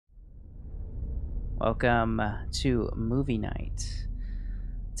Welcome to movie night.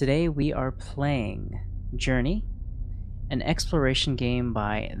 Today we are playing Journey, an exploration game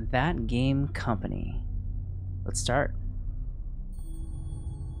by That Game Company. Let's start.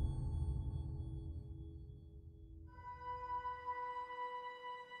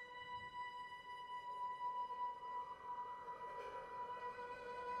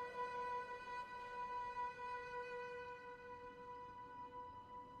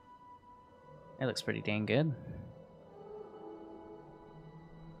 It looks pretty dang good.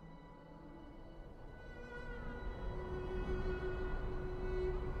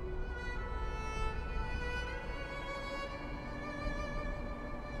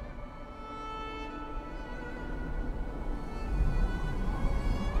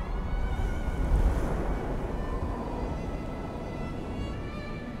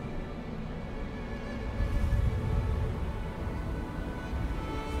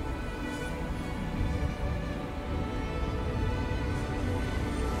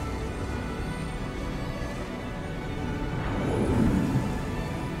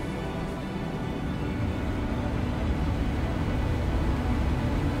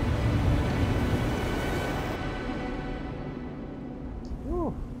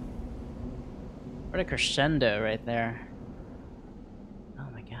 What a crescendo right there.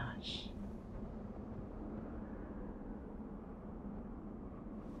 Oh my gosh.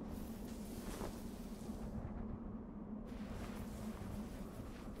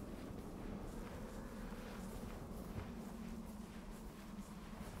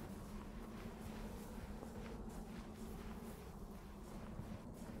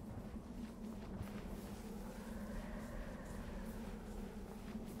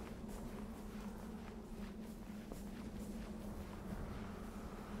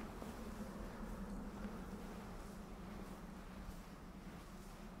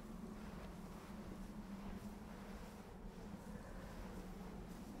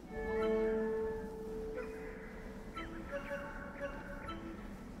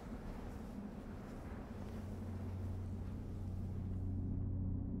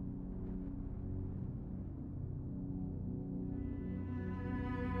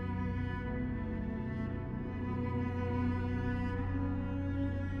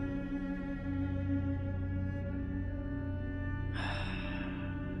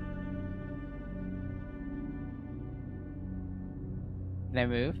 Can I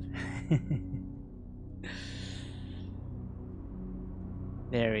move?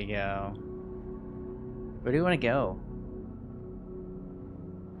 There we go. Where do we want to go?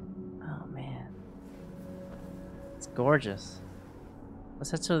 Oh man. It's gorgeous.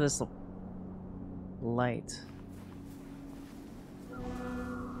 Let's head to this light.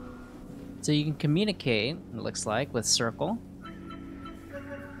 So you can communicate, it looks like, with circle.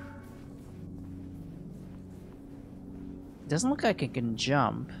 Doesn't look like it can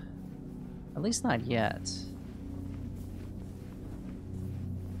jump. At least not yet.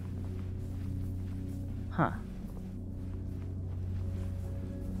 Huh.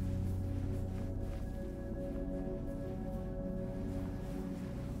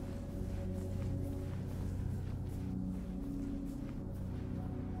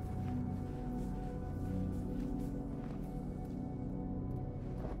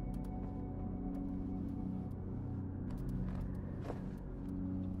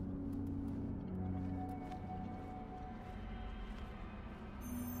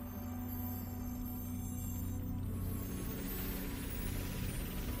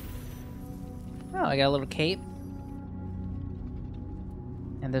 Oh, I got a little cape.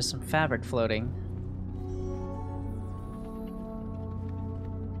 And there's some fabric floating.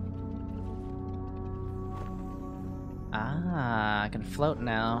 Ah, I can float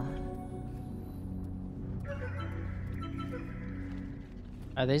now.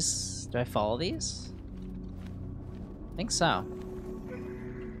 Are these... do I follow these? I think so.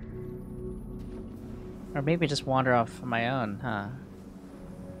 Or maybe just wander off on my own, huh?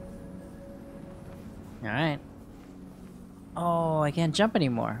 Alright. Oh, I can't jump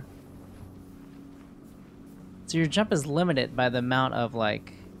anymore. So your jump is limited by the amount of,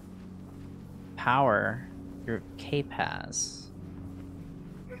 like, power your cape has.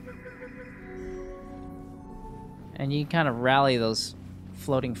 And you kind of rally those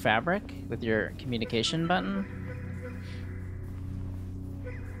floating fabric with your communication button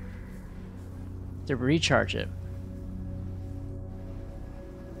to recharge it.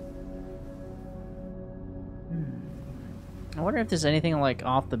 I wonder if there's anything like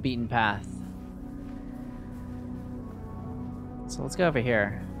off the beaten path. So let's go over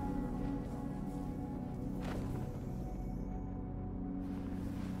here.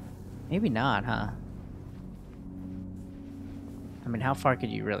 Maybe not, huh? I mean, how far could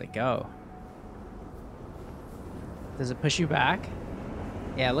you really go? Does it push you back?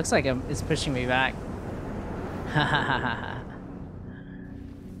 Yeah, it looks like it's pushing me back. Ha ha ha ha.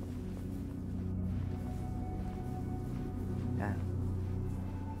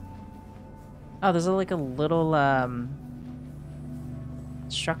 Oh, there's like a little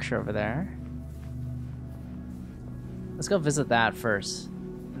structure over there. Let's go visit that first,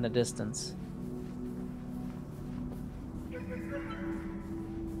 in the distance.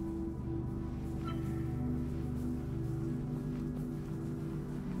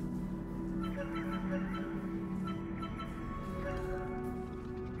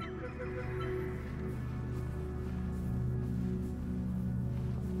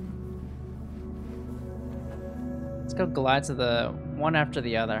 Let's go glide to the one after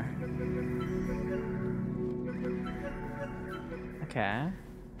the other. Okay.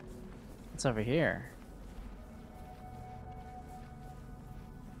 What's over here?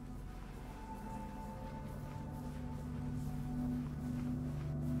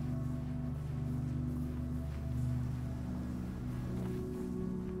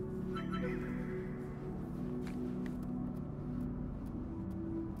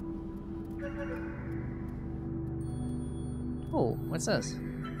 Oh, what's this?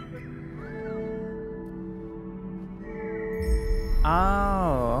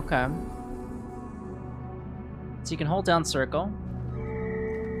 Oh, okay. So you can hold down circle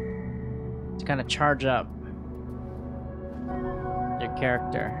to kind of charge up your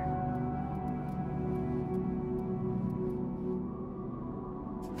character.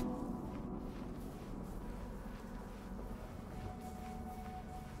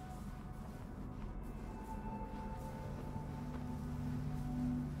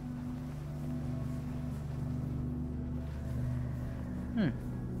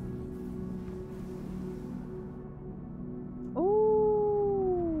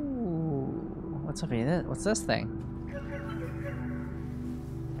 What's over here? What's this thing?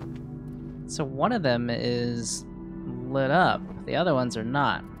 So one of them is lit up. The other ones are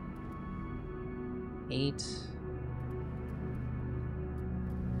not. 8.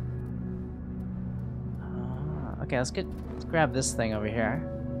 Okay, let's grab this thing over here.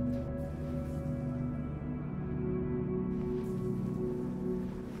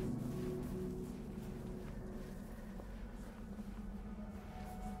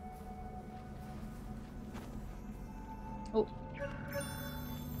 Oh.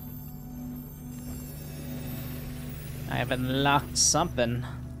 I have unlocked something.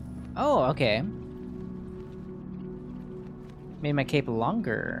 Oh, okay. Made my cape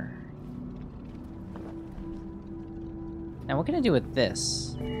longer. Now what can I do with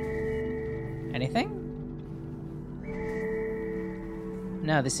this? Anything?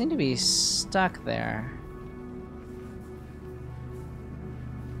 No, they seem to be stuck there.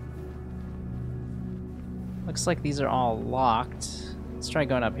 Looks like these are all locked. Let's try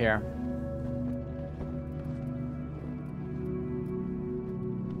going up here.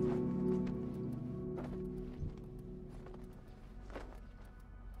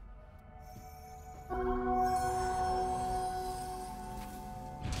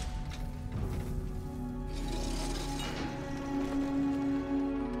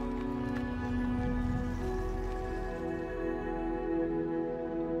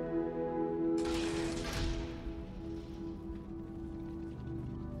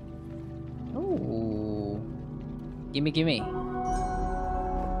 Gimme.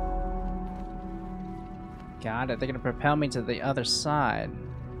 Got it. They're gonna propel me to the other side.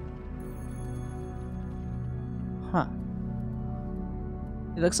 Huh.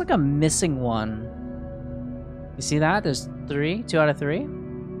 It looks like I'm missing one. You see that? There's 3, 2 out of 3.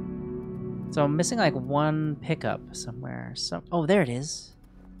 So I'm missing like one pickup somewhere. Oh, there it is.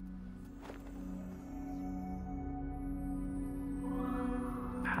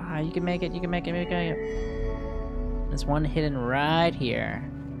 Ah, you can make it. You can make it. There's one hidden right here.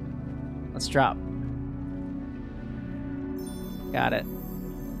 Let's drop. Got it.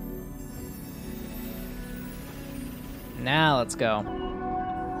 Now let's go.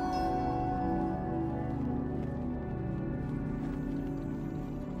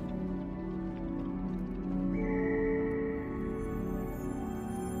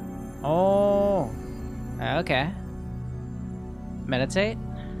 Oh, okay. Meditate.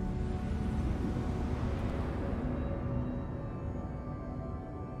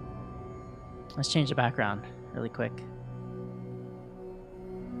 Let's change the background really quick.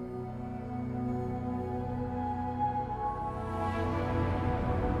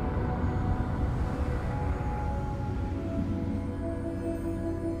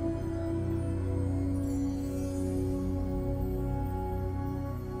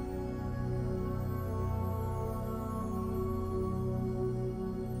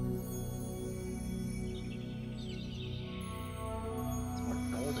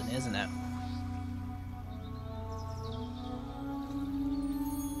 minute.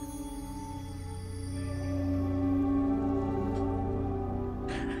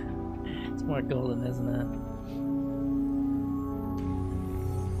 It's more golden, isn't it?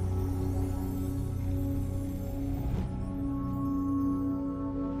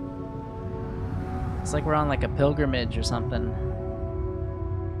 It's like we're on like a pilgrimage or something.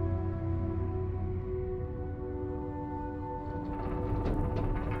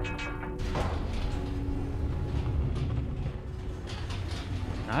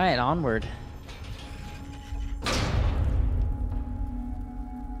 Alright, onward.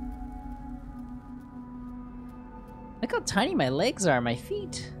 Look how tiny my legs are, my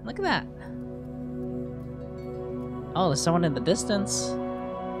feet. Look at that. Oh, there's someone in the distance.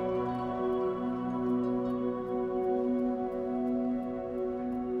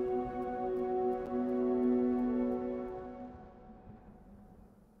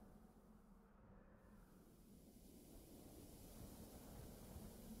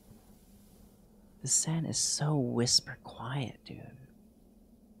 The sand is so whisper quiet, dude.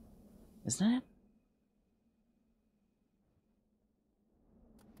 Isn't it?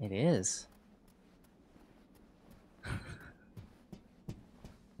 It is.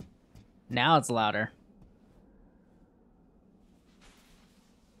 Now it's louder.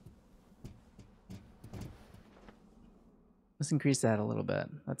 Let's increase that a little bit.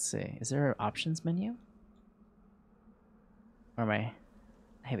 Let's see. Is there an options menu? Or am I...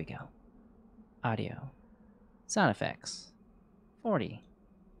 Here we go. Audio. Sound effects. 40.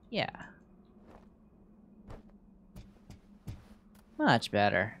 Yeah. Much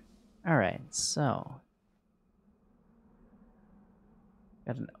better. Alright, so.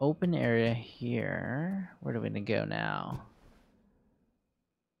 Got an open area here. Where do we need to go now?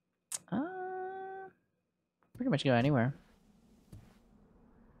 Pretty much go anywhere.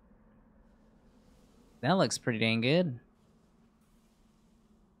 That looks pretty dang good.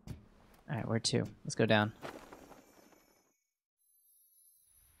 Alright, where to? Let's go down.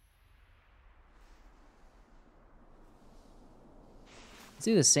 Let's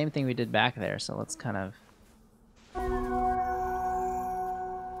do the same thing we did back there, so let's kind of...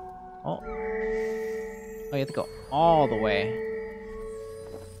 Oh. Oh, you have to go all the way.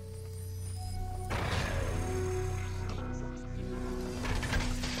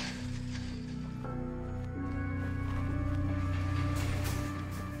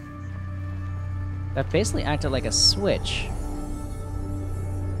 That basically acted like a switch.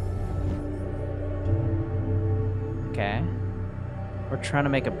 Okay. We're trying to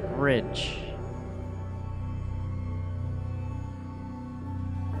make a bridge.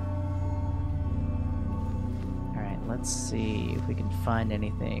 Alright, let's see if we can find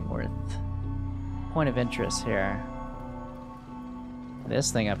anything worth point of interest here.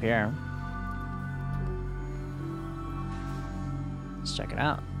 This thing up here. Let's check it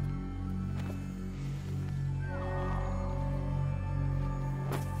out.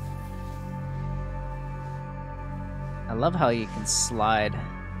 I love how you can slide.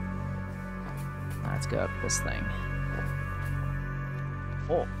 Let's go up this thing.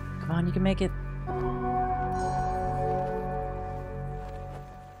 Oh, come on, you can make it.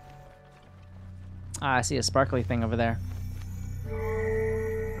 Ah, I see a sparkly thing over there.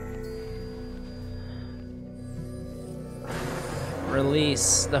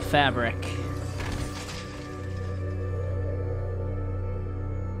 Release the fabric.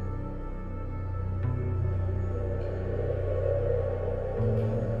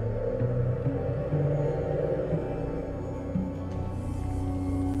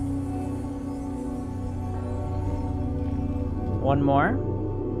 One more?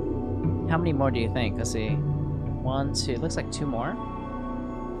 How many more do you think? Let's see. 1, 2, looks like 2 more.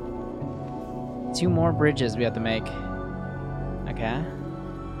 2 more bridges we have to make. Okay.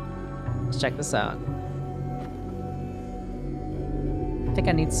 Let's check this out. I think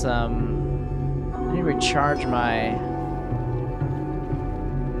I need some... I need to recharge my...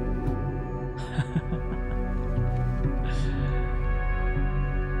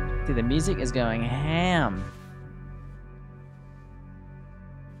 Dude, the music is going ham.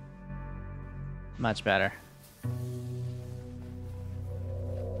 Much better.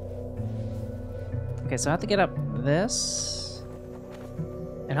 Okay, so I have to get up this.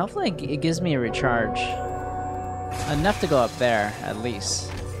 And hopefully it gives me a recharge. Enough to go up there, at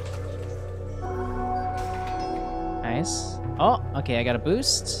least. Nice. Oh, okay, I got a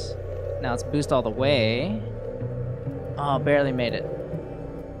boost. Now let's boost all the way. Oh, barely made it.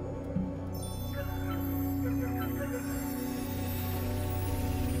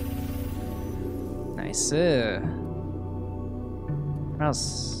 Nice. What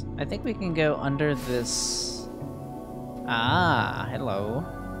else? I think we can go under this... Ah, hello.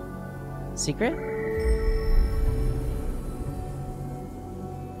 Secret?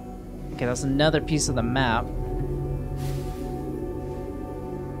 Okay, that's another piece of the map.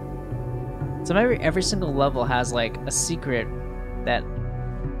 So maybe every single level has like a secret that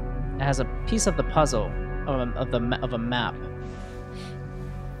has a piece of the puzzle of a map.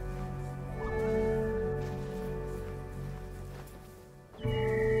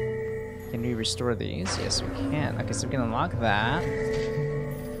 Can we restore these? Yes, we can. Okay, so we can unlock that.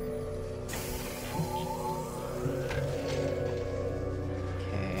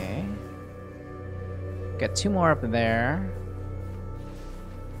 Okay. Got 2 more up there.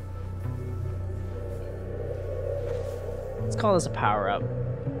 Let's call this a power-up.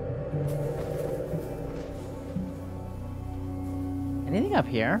 Anything up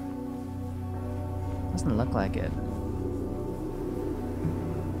here? Doesn't look like it.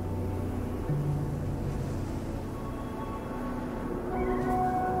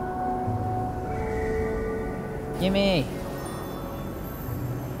 Gimme!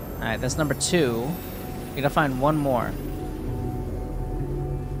 Alright, that's number 2. We gotta find one more.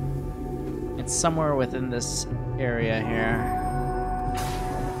 It's somewhere within this area here.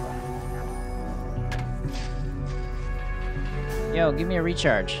 Yo, give me a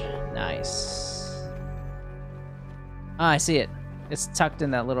recharge. Nice. Ah, I see it. It's tucked in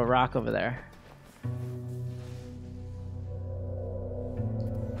that little rock over there.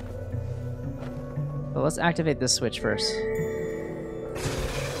 But let's activate this switch first.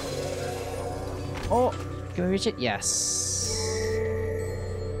 Oh, can we reach it? Yes.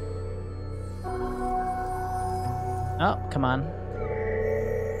 Oh, come on.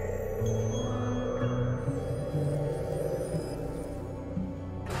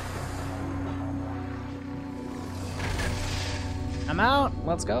 I'm out.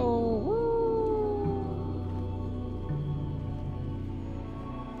 Let's go. Woo.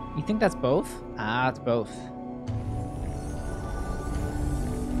 You think that's both? Ah, it's both.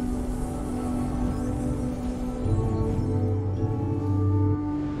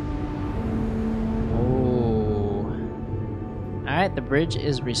 Oh. Alright, the bridge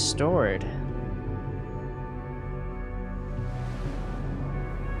is restored.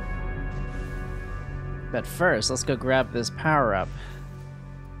 But first, let's go grab this power-up.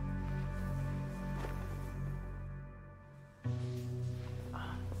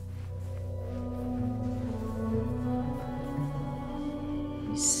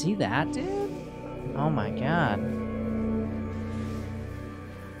 You see that, dude? Oh my god.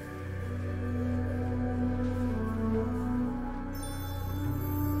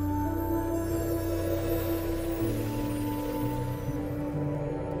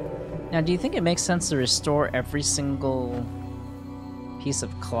 Now, do you think it makes sense to restore every single piece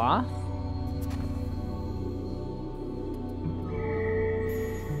of cloth?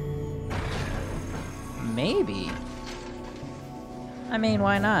 Maybe. I mean,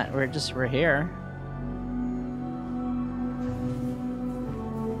 why not? We're here.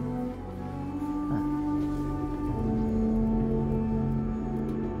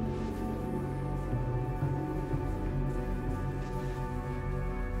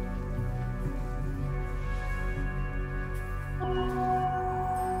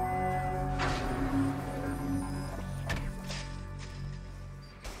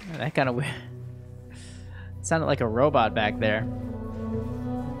 That kind of weird. It sounded like a robot back there.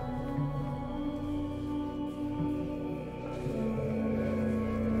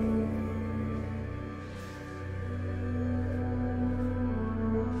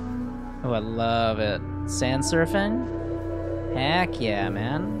 Oh, I love it. Sand surfing? Heck yeah,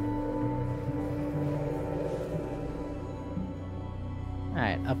 man.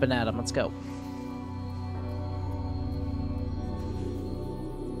 Alright, up and at 'em. Let's go.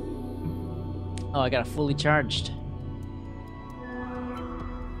 Oh, I got it fully charged.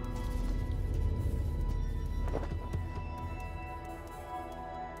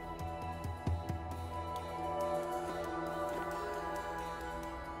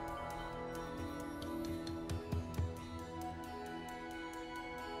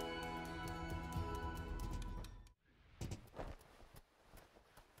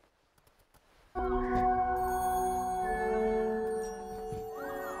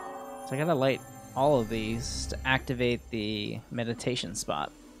 So I gotta light all of these to activate the meditation spot.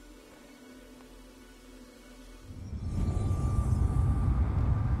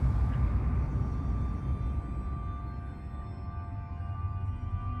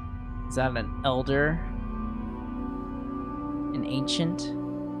 Is that an elder? An ancient?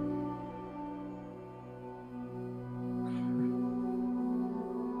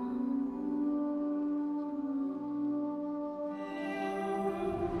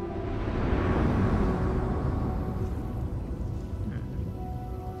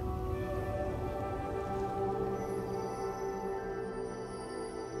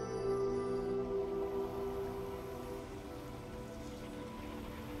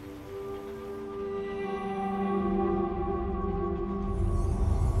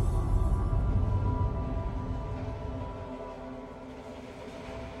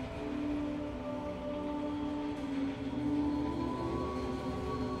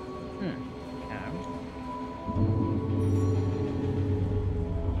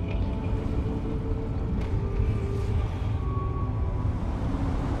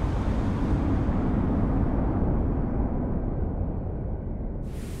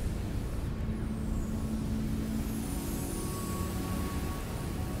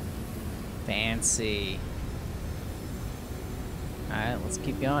 Fancy. Alright, let's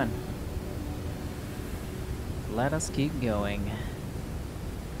keep going. Let us keep going.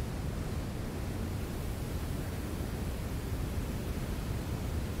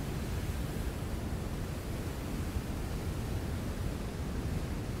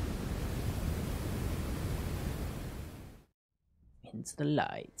 Into the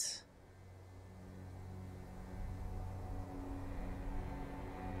light.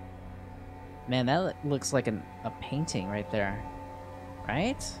 Man, that looks like a painting right there.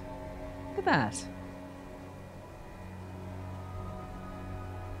 Right? Look at that.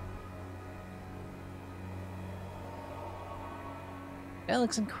 That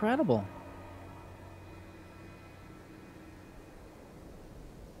looks incredible.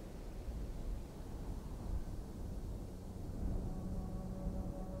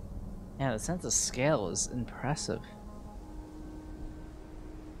 Yeah, the sense of scale is impressive.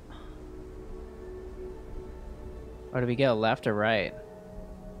 Where do we go? Left or right?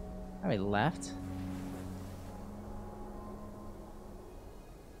 Are we left?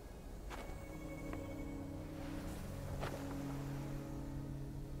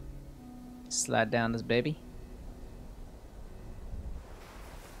 Slide down this baby.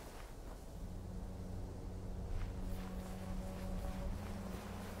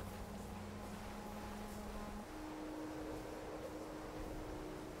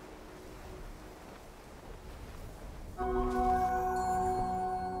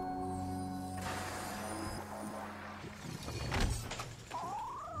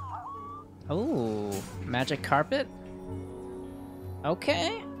 Oh, magic carpet?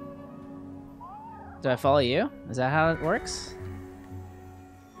 Okay. Do I follow you? Is that how it works?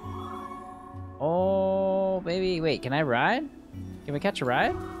 Oh, baby. Wait, can I ride? Can we catch a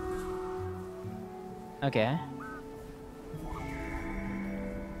ride? Okay.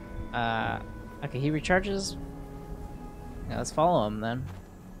 Okay, he recharges. Yeah, let's follow him then.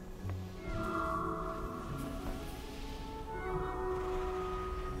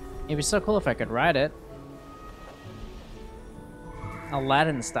 It'd be so cool if I could ride it.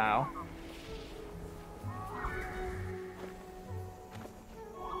 Aladdin style.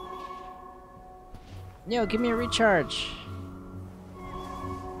 Yo, give me a recharge.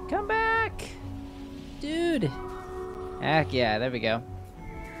 Come back! Dude! Heck yeah, there we go.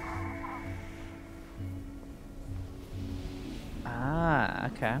 Ah,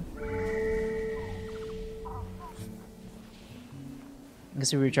 okay. I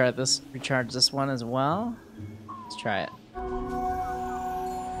guess we recharge this one as well. Let's try it.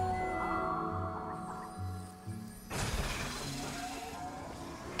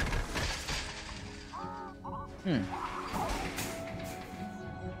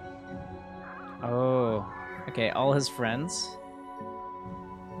 Oh, okay, all his friends.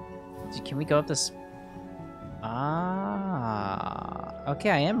 Can we go up this? Ah,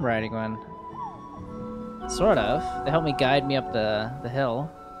 okay, I am riding one. Sort of. They help me guide me up the hill.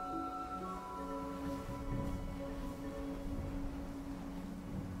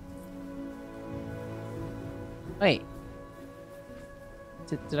 Wait.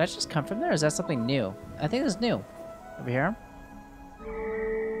 Did I just come from there? Or is that something new? I think it's new. Over here.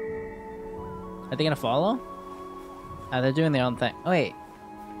 Are they gonna follow? They're doing their own thing. Oh, wait.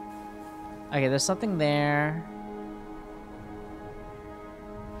 Okay, there's something there.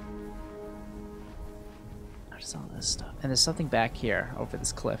 There's all this stuff. And there's something back here, over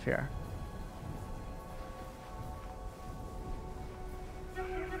this cliff here.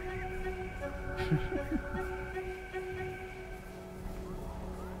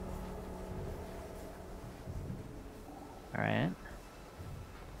 Alright.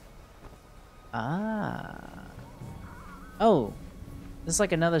 Ah. Oh. This is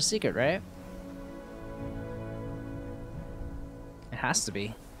like another secret, right? It has to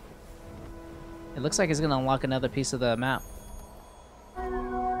be. It looks like it's gonna unlock another piece of the map.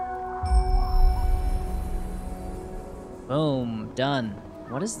 Boom, done.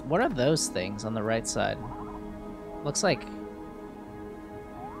 What are those things on the right side? Looks like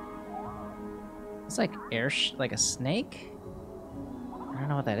it's like like a snake? I don't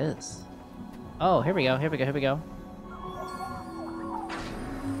know what that is. Oh, here we go, here we go, here we go.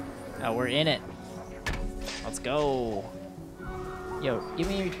 Oh, we're in it. Let's go. Yo, give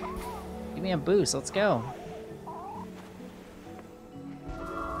me a boost. Let's go.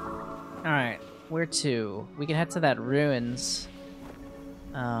 Alright, where to? We can head to that ruins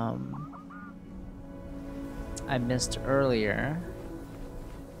I missed earlier.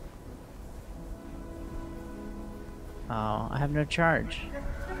 Oh, I have no charge.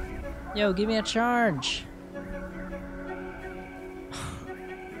 Yo, give me a charge.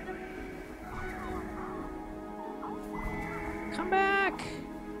 back!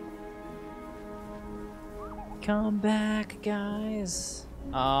 Come back, guys.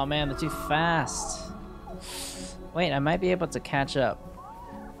 Oh man, they're too fast. Wait, I might be able to catch up.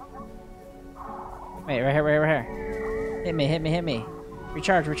 Wait, right here, right here, right here. Hit me, hit me, hit me.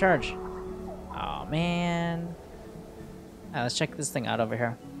 Recharge, recharge. Oh man. Alright, let's check this thing out over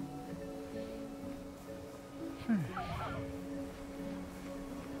here.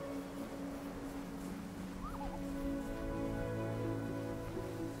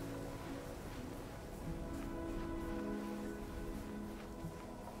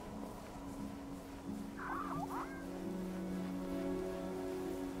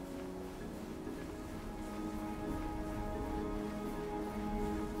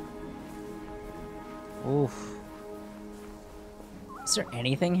 Oof. Is there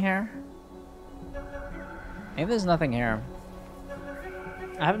anything here? Maybe there's nothing here.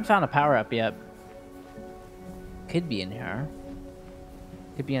 I haven't found a power-up yet. Could be in here.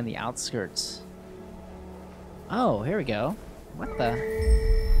 Could be on the outskirts. Oh, here we go. What the?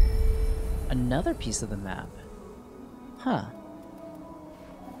 Another piece of the map. Huh.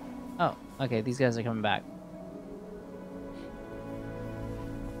 Oh, okay, these guys are coming back.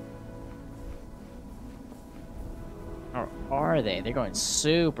 Or are they? They're going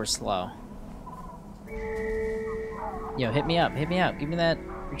super slow. Yo, hit me up, hit me up. Give me that,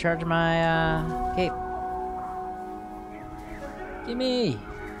 recharge my, cape. Gimme!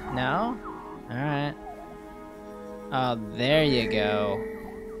 No? Alright. Oh, there you go.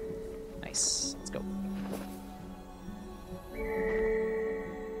 Nice. Let's go.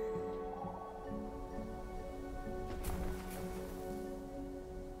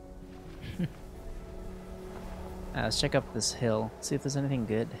 Let's check up this hill, see if there's anything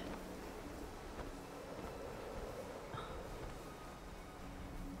good.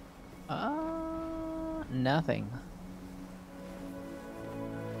 Nothing.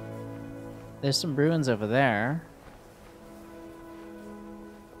 There's some ruins over there.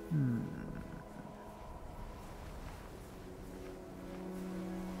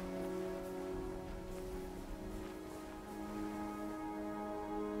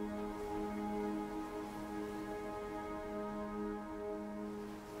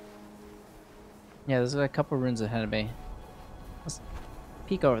 Yeah, there's a couple ruins ahead of me. Let's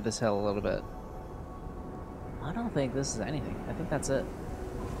peek over this hill a little bit. I don't think this is anything. I think that's it.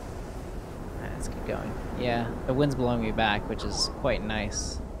 Alright, let's keep going. Yeah, the wind's blowing me back, which is quite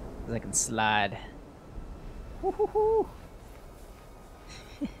nice. Because I can slide. Woo-hoo-hoo.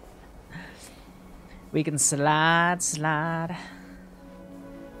 We can slide, slide.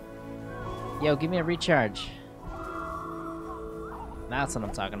 Yo, give me a recharge. That's what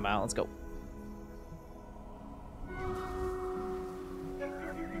I'm talking about. Let's go.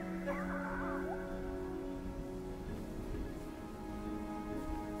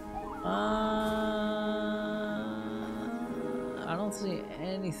 I don't see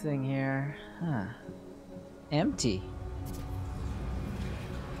anything here. Huh. Empty.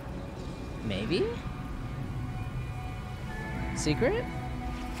 Maybe? Secret?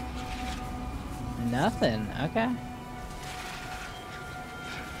 Nothing. Okay.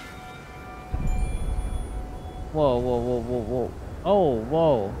 Whoa, whoa, whoa, whoa, whoa. Oh,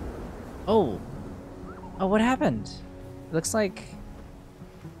 whoa. Oh. Oh, what happened? It looks like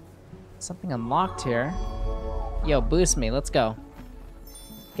something unlocked here. Yo, boost me. Let's go.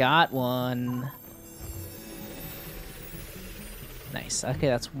 Got one. Nice. Okay,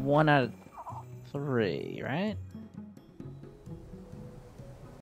 that's 1 out of 3, right?